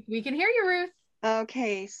 Yeah, we can hear you, Ruth.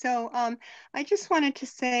 Okay, so I just wanted to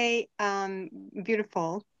say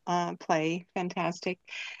beautiful play, fantastic.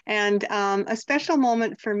 And a special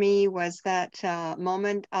moment for me was that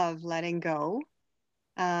moment of letting go,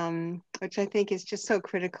 which I think is just so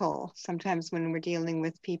critical sometimes when we're dealing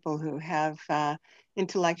with people who have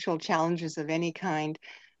intellectual challenges of any kind.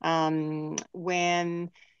 When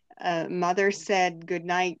Mother said, "Good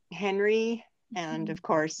night, Henry," and of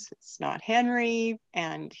course it's not Henry,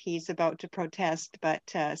 and he's about to protest, but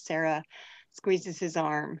Sarah squeezes his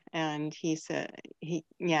arm, and he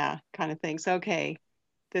kind of thinks, okay,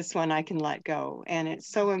 this one I can let go. And it's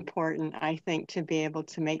so important, I think, to be able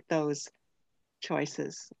to make those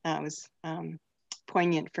choices. It was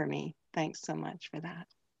poignant for me. Thanks so much for that.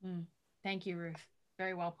 Thank you, Ruth.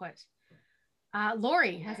 Very well put.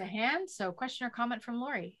 Lori has a hand. So question or comment from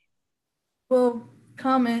Lori? Well,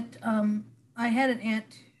 comment. I had an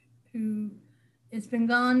aunt who has been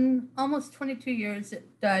gone almost 22 years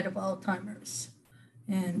that died of Alzheimer's.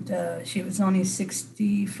 And she was only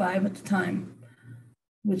 65 at the time,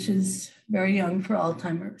 which is very young for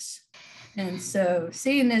Alzheimer's. And so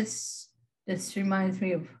seeing this reminds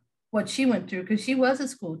me of what she went through, because she was a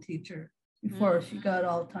school teacher before she got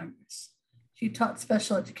Alzheimer's. She taught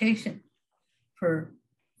special education for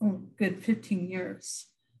a good 15 years.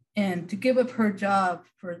 And to give up her job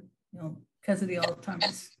for, because of the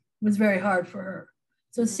Alzheimer's was very hard for her.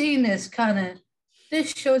 So seeing this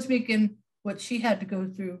this shows me again what she had to go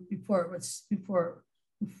through before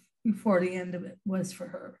the end of it was for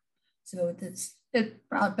her. So it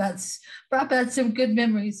brought back some good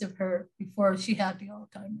memories of her before she had the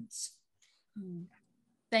Alzheimer's.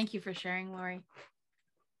 Thank you for sharing, Lori.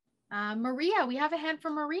 Maria, we have a hand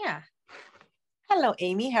from Maria. Hello,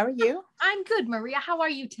 Amy. How are you? I'm good, Maria. How are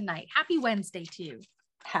you tonight? Happy Wednesday to you.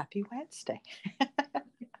 Happy Wednesday.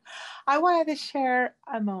 I wanted to share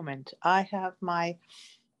a moment. I have my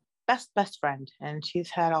best friend, and she's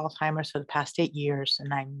had Alzheimer's for the past 8 years,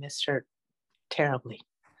 and I miss her terribly.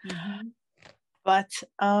 But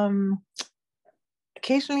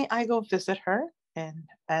occasionally I go visit her, and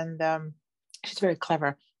she's very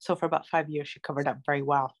clever. So for about 5 years, she covered up very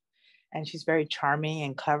well, and she's very charming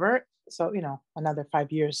and clever. So, another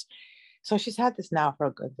 5 years. So she's had this now for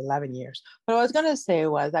a good 11 years. What I was going to say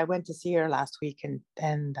was I went to see her last week,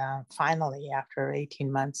 and finally, after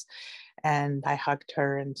 18 months, and I hugged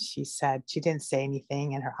her, and she said, she didn't say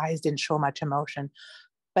anything, and her eyes didn't show much emotion.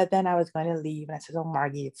 But then I was going to leave, and I said, "Oh,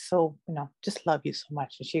 Margie, it's so, just love you so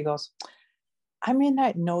much." And she goes, "I may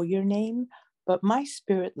not know your name, but my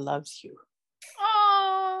spirit loves you."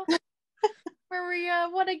 Oh, Maria,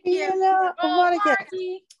 what a gift. What a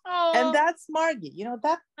gift. Oh. And that's Margie,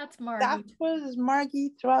 that's Margie. That was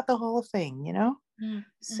Margie throughout the whole thing,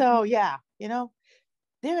 So yeah,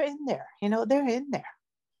 they're in there, they're in there.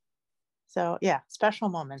 So yeah, special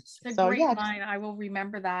moments. It's a so great yeah, line. I will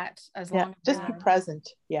remember that as long as just be present.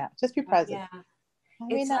 Yeah, just be present.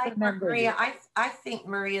 It's like Maria. I think,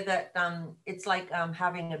 Maria, that it's like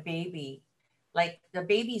having a baby. Like the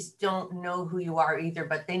babies don't know who you are either,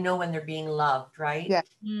 but they know when they're being loved, right? Yeah.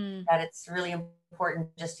 That it's really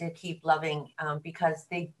important just to keep loving, because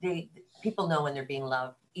they people know when they're being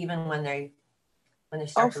loved, even when they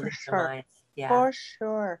start to lose their minds. Yeah. For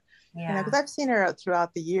sure. Yeah. Because I've seen her out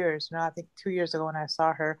throughout the years. I think 2 years ago when I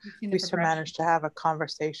saw her, we still managed to have a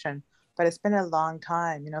conversation. But it's been a long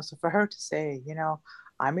time, So for her to say,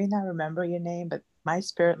 I may not remember your name, but my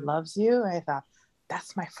spirit loves you. I thought,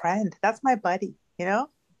 that's my friend. That's my buddy, Yeah,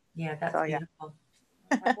 that's beautiful.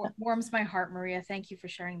 It warms my heart, Maria. Thank you for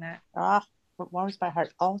sharing that. It warms my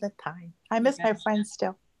heart all the time. I miss my friends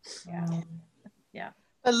still. Yeah.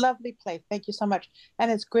 A lovely play. Thank you so much.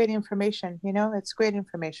 And it's great information, it's great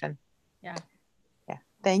information. Yeah.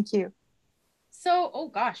 Thank you. So, oh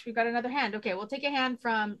gosh, we've got another hand. Okay, we'll take a hand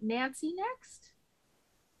from Nancy next.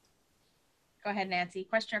 Go ahead, Nancy.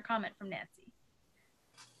 Question or comment from Nancy?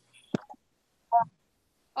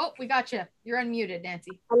 Oh, we got you. You're unmuted,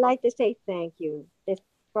 Nancy. I'd like to say thank you. This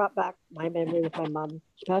brought back my memory with my mom.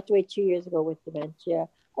 She passed away 2 years ago with dementia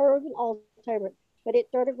or even Alzheimer's, but it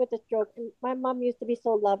started with a stroke. And my mom used to be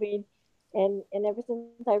so loving, And ever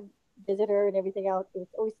since I visit her and everything else, I was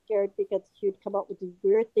always scared because she would come up with these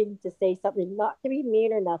weird things to say something, not to be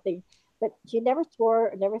mean or nothing, but she never swore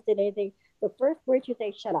or never said anything. The first word she'd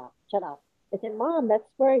say, shut up, shut up. I said, Mom, that's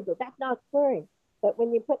swearing, but that's not swearing. But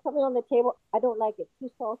when you put something on the table, I don't like it, too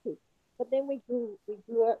salty. But then we grew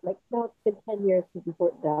up, like now it's been 10 years since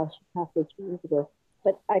before she passed away 2 years ago.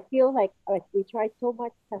 But I feel like we tried so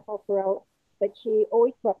much to help her out, but she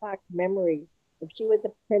always brought back memories. If she was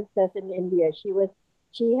a princess in India,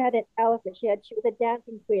 she had an elephant, she was a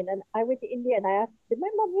dancing queen. And I went to India and I asked, did my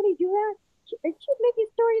mom really do that? She's making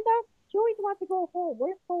stories up. She always wants to go home.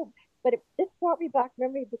 Where's home? But this brought me back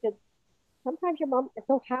memories because sometimes your mom is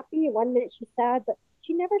so happy, 1 minute she's sad, but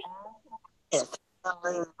she never. She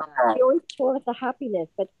always showed us the happiness,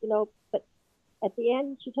 but at the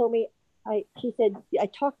end she told me, she said I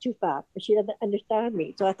talk too fast, but she doesn't understand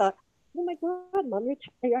me. So I thought, oh my God, Mom,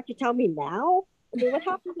 you're actually telling me now? I mean, what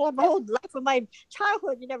happened to my whole life of my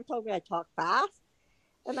childhood? You never told me I talk fast.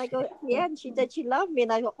 And I go, yeah, and she said she loved me,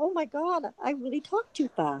 and I go, oh my God, I really talk too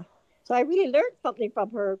fast. So I really learned something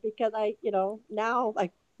from her because now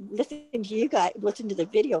I listen to you guys, listen to the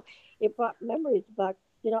video. It brought memories back.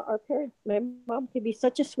 Our parents, my mom could be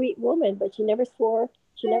such a sweet woman, but she never swore.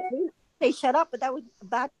 She never say shut up, but that was a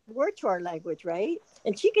bad word to our language, right?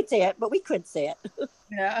 And she could say it, but we couldn't say it.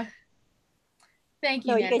 Yeah. Thank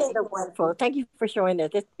you. No, you guys are wonderful. Thank you for showing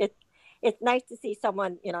this. It's nice to see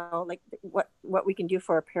someone, like what we can do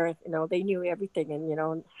for our parents. They knew everything,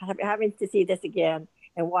 and having to see this again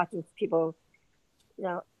and watching people,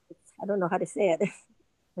 I don't know how to say it.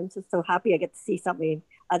 I'm just so happy I get to see something,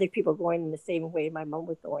 other people going in the same way my mom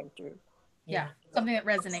was going through. Yeah, something that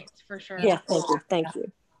resonates for sure. Yeah, thank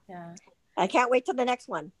you. Yeah. I can't wait till the next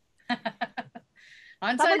one.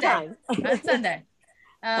 On Sunday.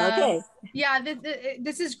 Okay. Yeah,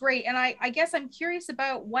 this is great. And I guess I'm curious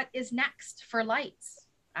about what is next for Lights.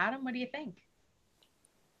 Adam, what do you think?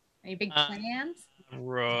 Any big plans?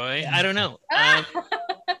 Roy, I don't know. I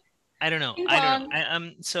don't know.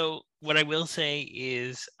 So what I will say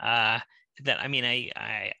is that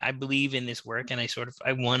I believe in this work, and I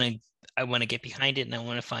want to get behind it, and I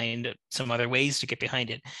want to find some other ways to get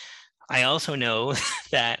behind it. I also know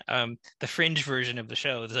that the fringe version of the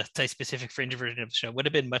show, the specific fringe version of the show, would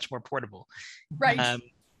have been much more portable. Right.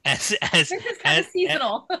 This is kind of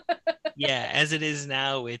seasonal. Yeah, as it is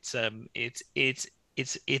now, it's a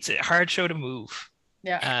hard show to move.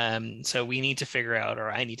 Yeah. So we need to figure out, or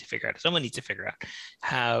I need to figure out, someone needs to figure out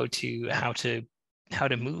how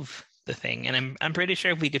to move the thing. And I'm pretty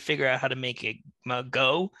sure if we could figure out how to make it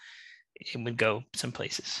go, it would go some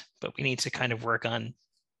places. But we need to kind of work on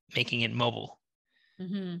making it mobile.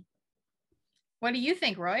 Mm-hmm. What do you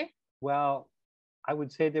think, Roy? Well, I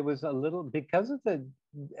would say there was a little, because of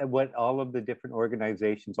what all of the different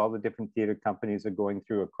organizations, all the different theater companies are going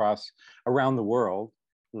through around the world,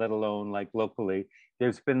 let alone like locally,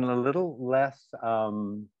 there's been a little less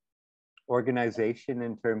organization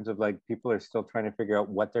in terms of like people are still trying to figure out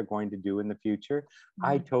what they're going to do in the future. Mm-hmm.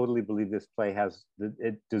 I totally believe this play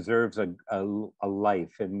it deserves a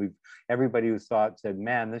life, and everybody who saw it said,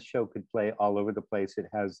 man, this show could play all over the place. It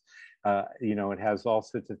has it has all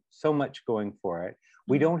sorts of so much going for it.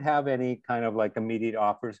 We don't have any kind of like immediate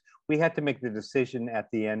offers. We had to make the decision at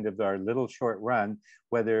the end of our little short run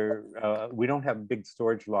whether we don't have big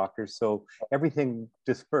storage lockers, so everything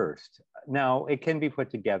dispersed. Now it can be put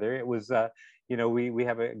together. It was, we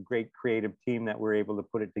have a great creative team that we're able to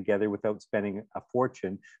put it together without spending a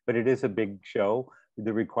fortune, but it is a big show.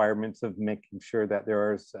 The requirements of making sure that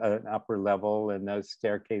there is an upper level and a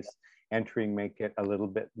staircase entering make it a little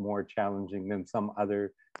bit more challenging than some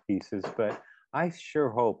other pieces, but I sure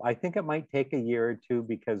hope. I think it might take a year or two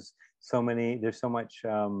because there's so much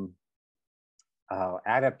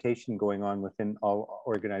adaptation going on within all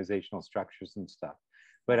organizational structures and stuff.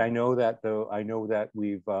 But I know that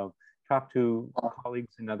we've talked to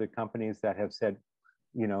colleagues in other companies that have said,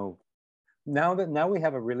 now we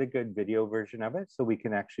have a really good video version of it, so we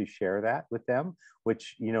can actually share that with them,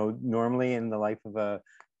 which, normally in the life of a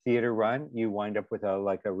theater run, you wind up with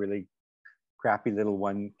a really crappy little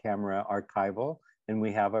one camera archival, and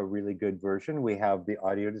we have a really good version. We have the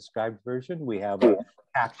audio described version, we have a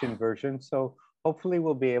caption version, so hopefully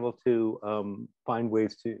we'll be able to find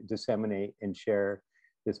ways to disseminate and share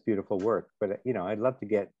this beautiful work. But I'd love to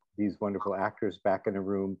get these wonderful actors back in a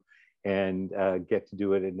room and get to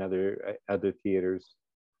do it in other theaters.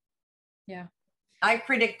 Yeah, I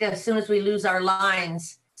predict as soon as we lose our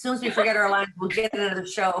lines, as soon as we forget our lines, we'll get another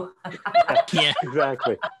show. Yeah,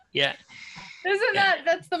 exactly. Yeah. Isn't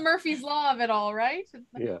that's the Murphy's Law of it all, right?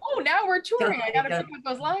 Yeah. Oh, now we're touring. I gotta pick up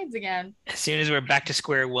those lines again. As soon as we're back to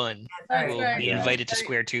square one, That's we'll right. be invited to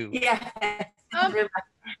square two. Yeah. Adam,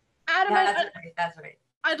 That's right.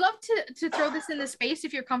 I'd love to throw this in the space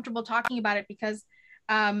if you're comfortable talking about it, because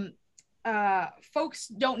folks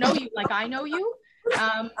don't know you like I know you.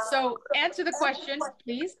 So answer the question,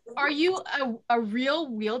 please. Are you a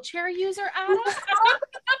real wheelchair user, Adam?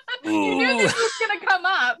 You knew this was gonna come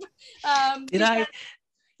up. Did I?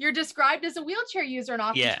 You're described as a wheelchair user, and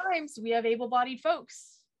oftentimes we have able-bodied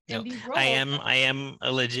folks in these roles. I am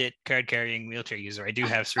a legit card-carrying wheelchair user. I do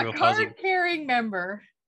have cerebral palsy. Card-carrying member.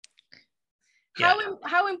 Yeah.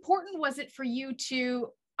 How important was it for you to,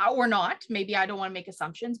 or not, maybe I don't want to make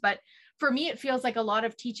assumptions, but for me, it feels like a lot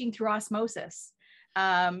of teaching through osmosis.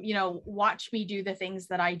 Watch me do the things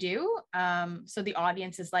that I do. So the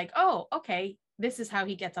audience is like, oh, okay, this is how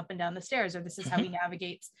he gets up and down the stairs, or this is how he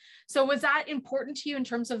navigates. So was that important to you in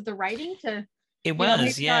terms of the writing to, it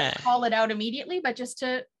was, not call it out immediately, but just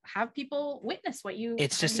to have people witness what you,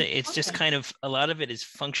 it's just kind of, a lot of it is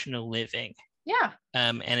functional living. Yeah.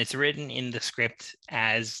 And it's written in the script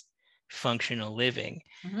as functional living.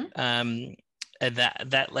 What I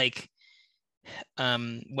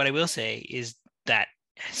will say is that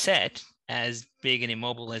set, as big and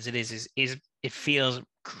immobile as it is it feels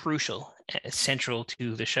crucial, central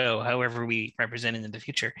to the show, however we represent it in the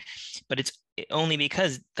future. But it's only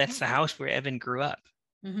because that's the house where Evan grew up.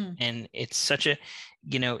 And it's such a,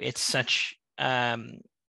 it's such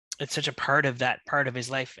a part of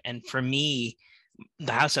his life. And for me,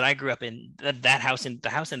 the house that I grew up in, the house in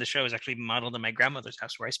the show is actually modeled on my grandmother's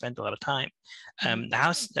house, where I spent a lot of time. The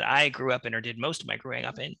house that I grew up in, or did most of my growing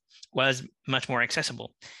up in, was much more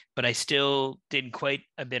accessible, but I still did quite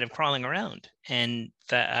a bit of crawling around. And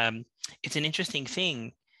it's an interesting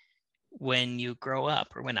thing when you grow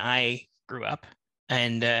up, or when I grew up,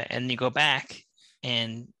 and you go back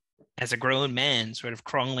and as a grown man, sort of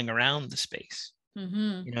crawling around the space.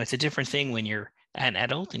 It's a different thing when you're an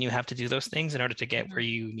adult and you have to do those things in order to get where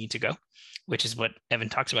you need to go, which is what Evan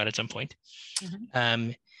talks about at some point.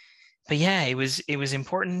 But yeah, it was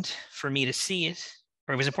important for me to see it,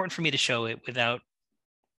 or it was important for me to show it without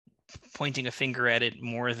pointing a finger at it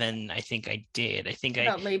more than I think I did. I think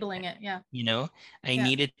without labeling it. Yeah. I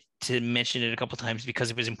needed to mention it a couple times because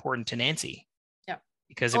it was important to Nancy. Yeah.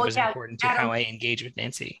 Because it was important to Adam, how I engage with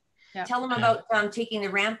Nancy. Yeah. Tell them about taking the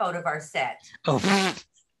ramp out of our set. Oh,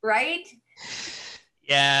 right?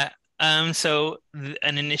 Yeah. So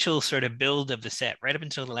an initial sort of build of the set, right up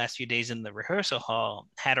until the last few days in the rehearsal hall,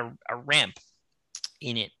 had a ramp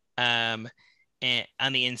in it and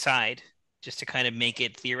on the inside, just to kind of make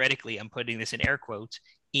it, theoretically, I'm putting this in air quotes,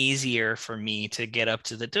 easier for me to get up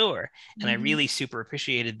to the door. And I really super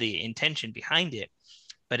appreciated the intention behind it,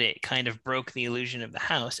 but it kind of broke the illusion of the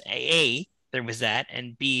house. A, there was that,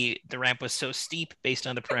 and B, the ramp was so steep based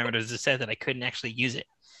on the parameters of the set that I couldn't actually use it.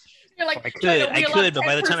 You're like, I could, but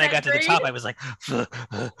by the time I got to the top, I was like,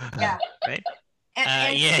 yeah, right?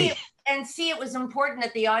 And see, it was important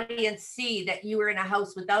that the audience see that you were in a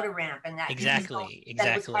house without a ramp, and that exactly that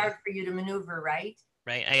it was hard for you to maneuver, right?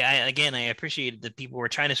 Right. I appreciated that people were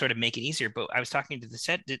trying to sort of make it easier, but I was talking to the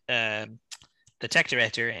tech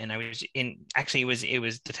director, and it was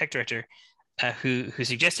the tech director who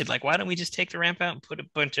suggested, like, why don't we just take the ramp out and put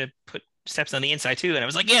steps on the inside too? And I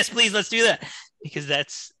was like, yes, please, let's do that, because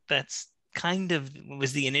that's kind of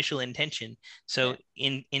was the initial intention. So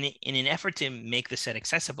in an effort to make the set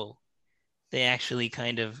accessible, they actually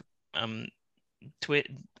kind of I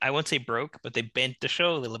won't say broke, but they bent the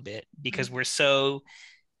show a little bit, because we're so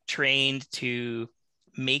trained to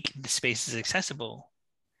make the spaces accessible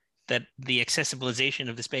that the accessibilization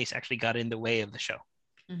of the space actually got in the way of the show.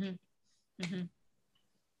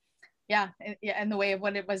 Yeah, and the way of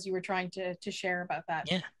what it was you were trying to share about that.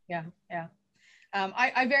 Yeah.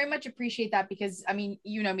 I very much appreciate that, because I mean,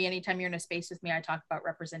 you know me, anytime you're in a space with me, I talk about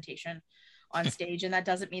representation on stage, and that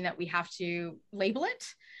doesn't mean that we have to label it,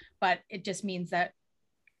 but it just means that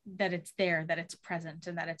it's there, that it's present,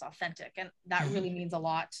 and that it's authentic, and that really means a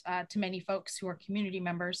lot to many folks who are community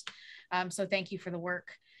members. So thank you for the work.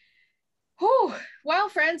 Well,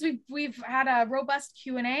 friends, we've had a robust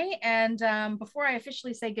Q&A, and before I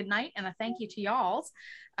officially say goodnight and a thank you to y'all,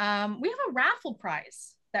 we have a raffle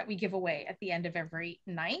prize that we give away at the end of every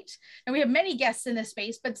night. And we have many guests in this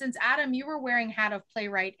space, but since Adam, you were wearing hat of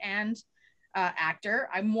playwright and actor,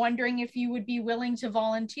 I'm wondering if you would be willing to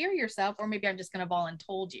volunteer yourself, or maybe I'm just going to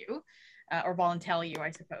voluntold you, or volunteer,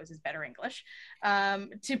 I suppose is better English,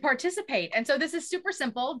 to participate. And so this is super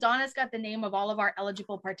simple. Donna's got the name of all of our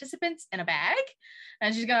eligible participants in a bag,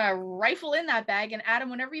 and she's gonna rifle in that bag. And Adam,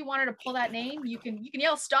 whenever you want her to pull that name, you can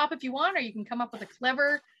yell stop if you want, or you can come up with a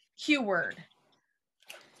clever cue word.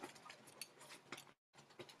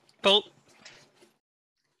 Pull.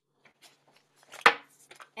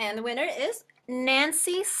 And the winner is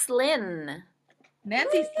Nancy Slynn.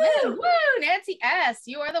 Nancy Slynn, woo! Nancy S.,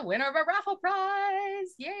 you are the winner of a raffle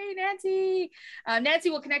prize. Yay, Nancy.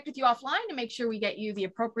 Nancy will connect with you offline to make sure we get you the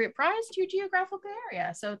appropriate prize to your geographical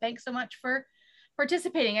area. So thanks so much for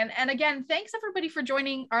participating. And again, thanks everybody for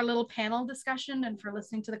joining our little panel discussion and for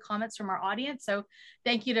listening to the comments from our audience. So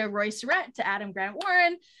thank you to Roy Surette, to Adam Grant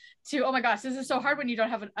Warren, to, oh my gosh, this is so hard when you don't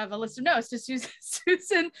have a list of notes, to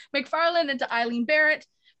Susinn McFarlen and to Eileen Barrett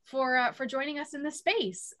for joining us in this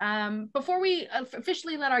space. Before we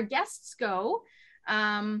officially let our guests go,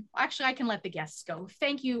 actually I can let the guests go.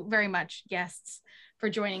 Thank you very much, guests, for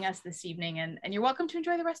joining us this evening, and you're welcome to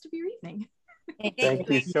enjoy the rest of your evening. Thank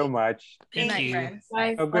you so much. Thank you.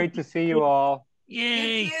 Friends. So great to see you all.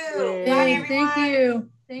 Yay. Thank you.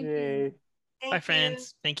 Thank you. Bye,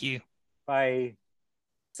 friends. Thank you. Bye.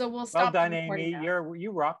 So we'll stop. Well done, Amy.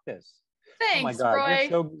 You rocked this. Thanks, oh my God.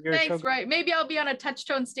 Roy. Thanks, Roy. Maybe I'll be on a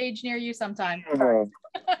Touchstone stage near you sometime.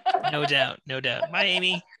 No doubt. No doubt. Bye,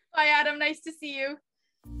 Amy. Bye, Adam. Nice to see you.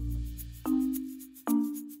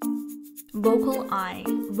 VocalEye,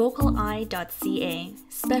 vocaleye.ca.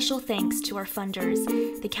 Special thanks to our funders,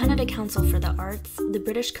 the Canada Council for the Arts, the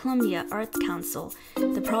British Columbia Arts Council,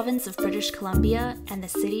 the Province of British Columbia, and the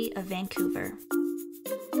City of Vancouver.